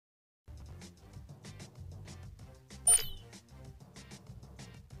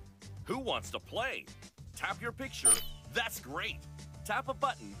Who wants to play? Tap your picture. That's great. Tap a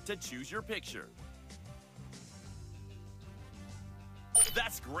button to choose your picture.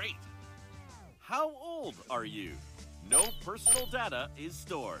 That's great. How old are you? No personal data is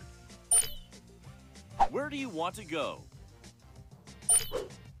stored. Where do you want to go?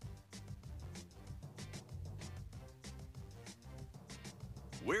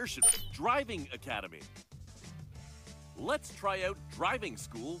 Where should Driving Academy? Let's try out driving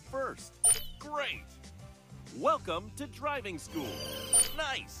school first. Great! Welcome to driving school.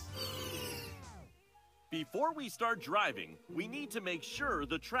 Nice! Before we start driving, we need to make sure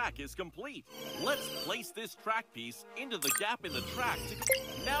the track is complete. Let's place this track piece into the gap in the track.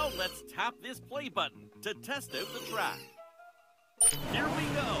 Now let's tap this play button to test out the track. Here we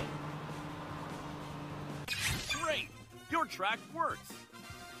go! Great! Your track works!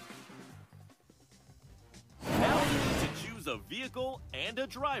 Now you need to choose a vehicle and a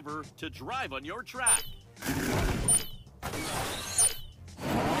driver to drive on your track.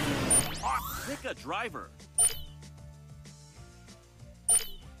 Pick a driver.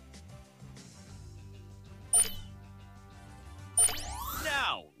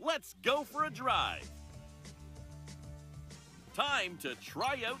 Now, let's go for a drive. Time to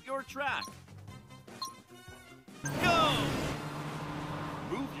try out your track. Go!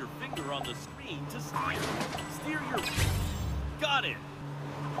 Move your finger on the screen to steer. Steer your... Got it!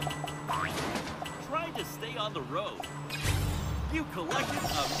 Try to stay on the road. You collected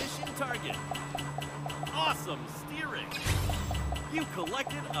a mission target. Awesome steering. You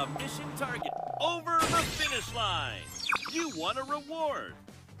collected a mission target. Over the finish line. You won a reward.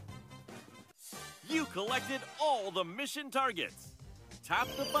 You collected all the mission targets. Tap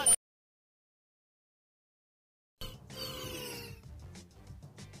the button.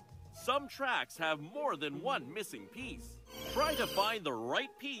 Some tracks have more than one missing piece. Try to find the right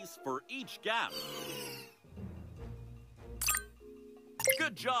piece for each gap.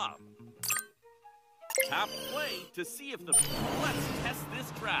 Good job! Tap play to see if the... Let's test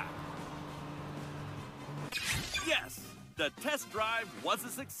this track. Yes! The test drive was a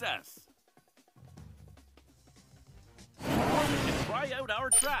success. Before we can try out our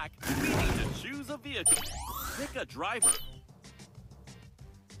track, we need to choose a vehicle. Pick a driver.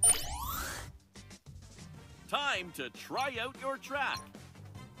 Time to try out your track.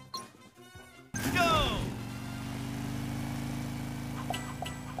 Go!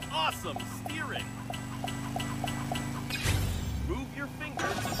 Awesome steering. Move your finger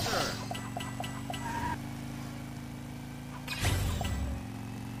to turn.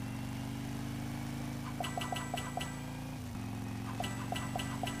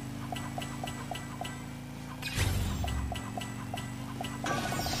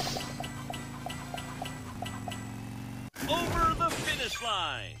 Over the finish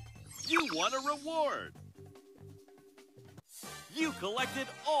line. You won a reward. You collected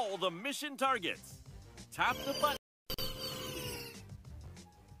all the mission targets. Tap the button.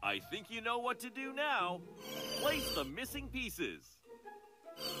 I think you know what to do now. Place the missing pieces.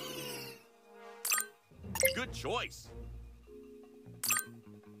 Good choice.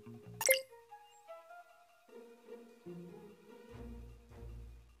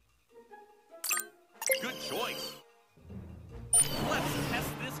 Good choice. Let's test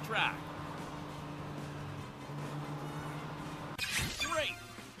this track. Great!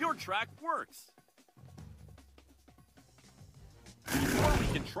 Your track works. Before we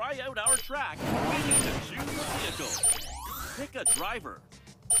can try out our track, we need to choose a vehicle. Pick a driver.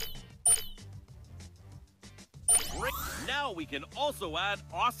 Great! Now we can also add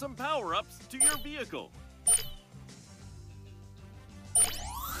awesome power-ups to your vehicle.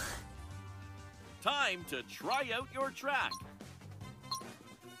 Time to try out your track.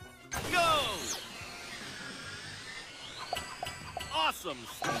 Go! Awesome!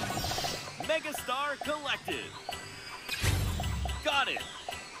 Megastar collected. Got it.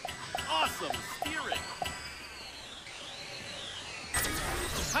 Awesome steering.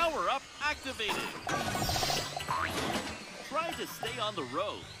 Power up activated. Try to stay on the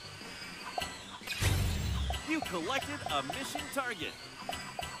road. You collected a mission target.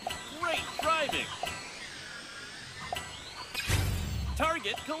 Great driving.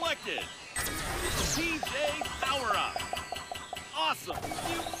 Target collected. PJ Power Up. Awesome!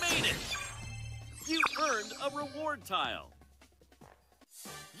 You made it! You earned a reward tile.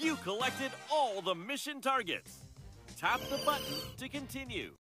 You collected all the mission targets. Tap the button to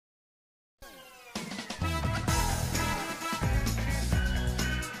continue.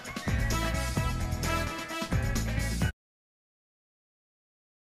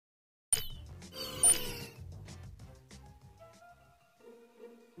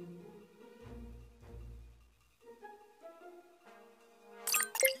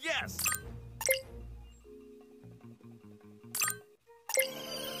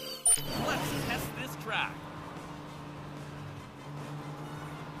 track.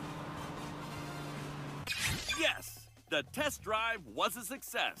 Yes, the test drive was a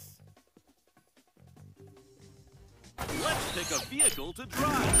success. Let's pick a vehicle to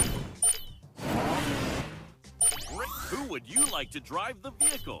drive. Great. Who would you like to drive the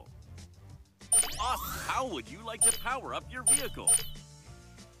vehicle? Awesome. How would you like to power up your vehicle?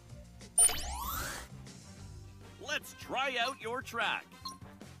 Let's try out your track.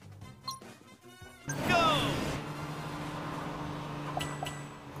 Go!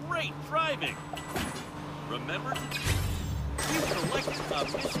 Great driving. Remember to... You collected a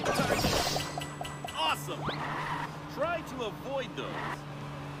mission target. Awesome. Try to avoid those.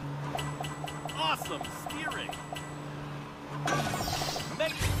 Awesome steering.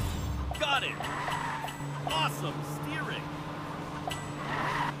 Got it. Awesome steering.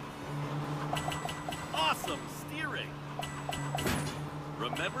 Awesome steering.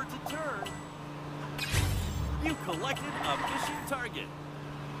 Remember to turn. You collected a mission target.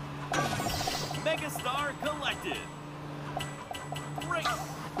 Megastar collected. Great.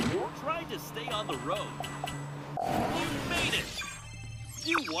 Try to stay on the road. You made it.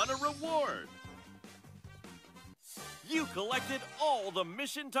 You won a reward. You collected all the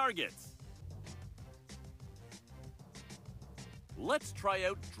mission targets. Let's try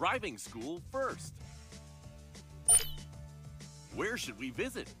out driving school first. Where should we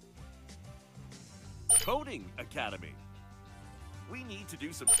visit? Coding Academy. We need to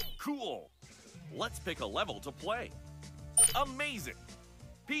do some cool. Let's pick a level to play. Amazing.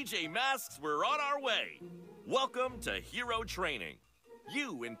 PJ Masks, we're on our way. Welcome to Hero Training.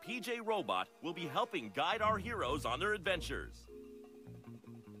 You and PJ Robot will be helping guide our heroes on their adventures.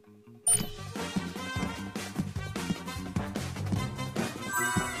 Great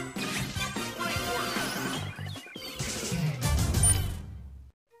work.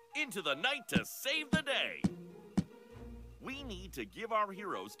 Into the night to save the day. We need to give our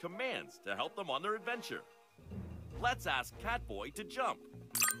heroes commands to help them on their adventure. Let's ask Catboy to jump.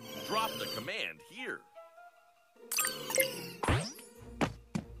 Drop the command here.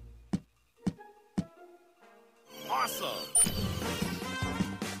 Awesome!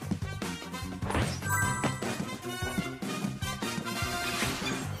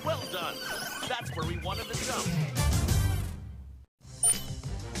 Well done! That's where we wanted to jump.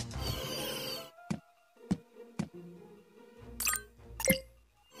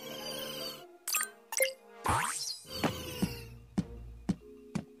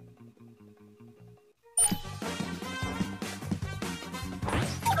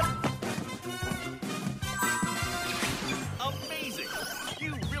 Amazing!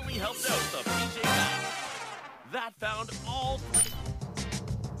 You really helped out the PJ Masks. That found all...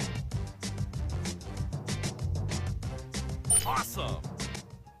 Awesome!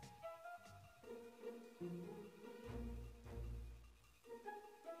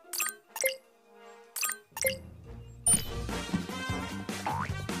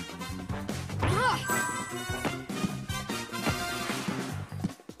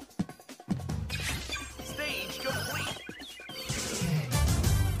 Stage complete!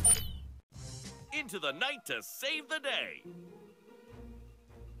 Into the night to save the day!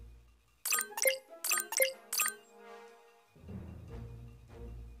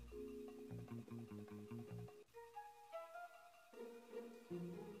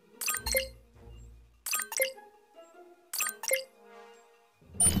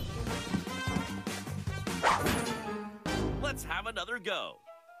 Let's have another go.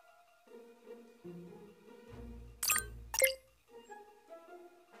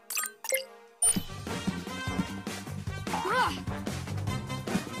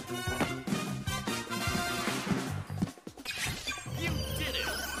 You did it!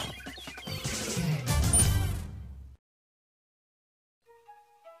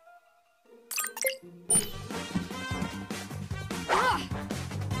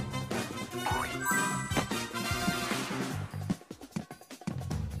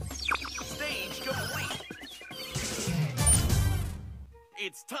 Stage complete!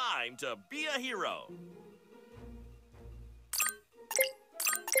 It's time to be a hero!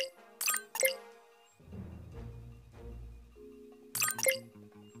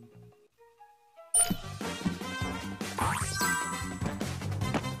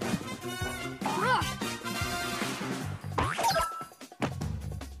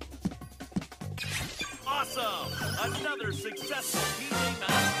 Awesome! Another successful PJ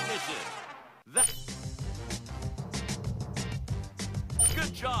Masks mission.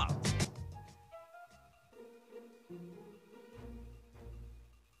 Good job!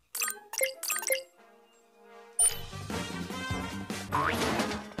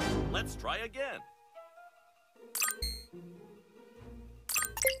 Let's try again.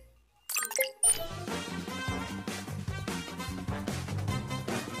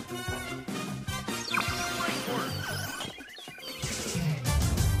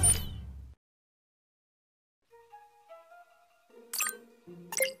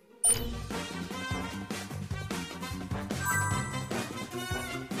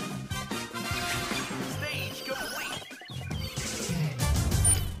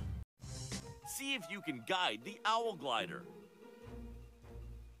 See if you can guide the owl glider.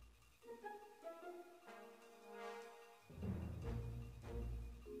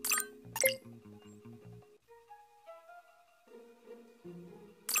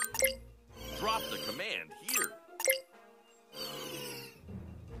 Drop the command here.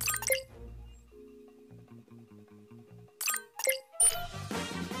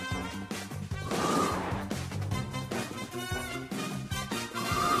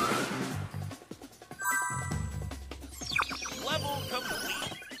 Level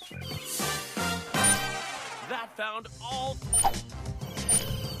complete. That found all.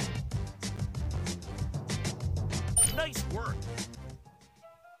 Nice work.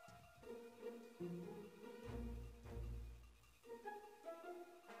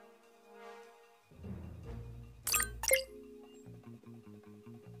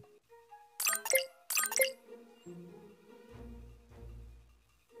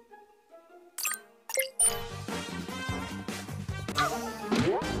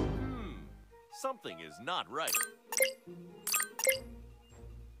 Something is not right.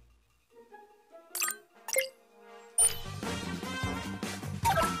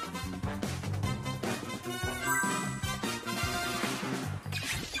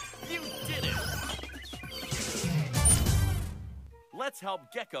 You did it! Let's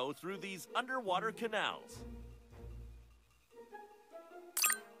help Gecko through these underwater canals.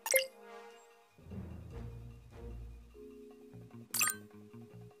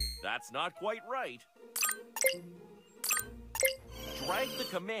 That's not quite right. Drag the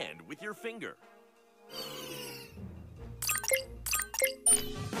command with your finger.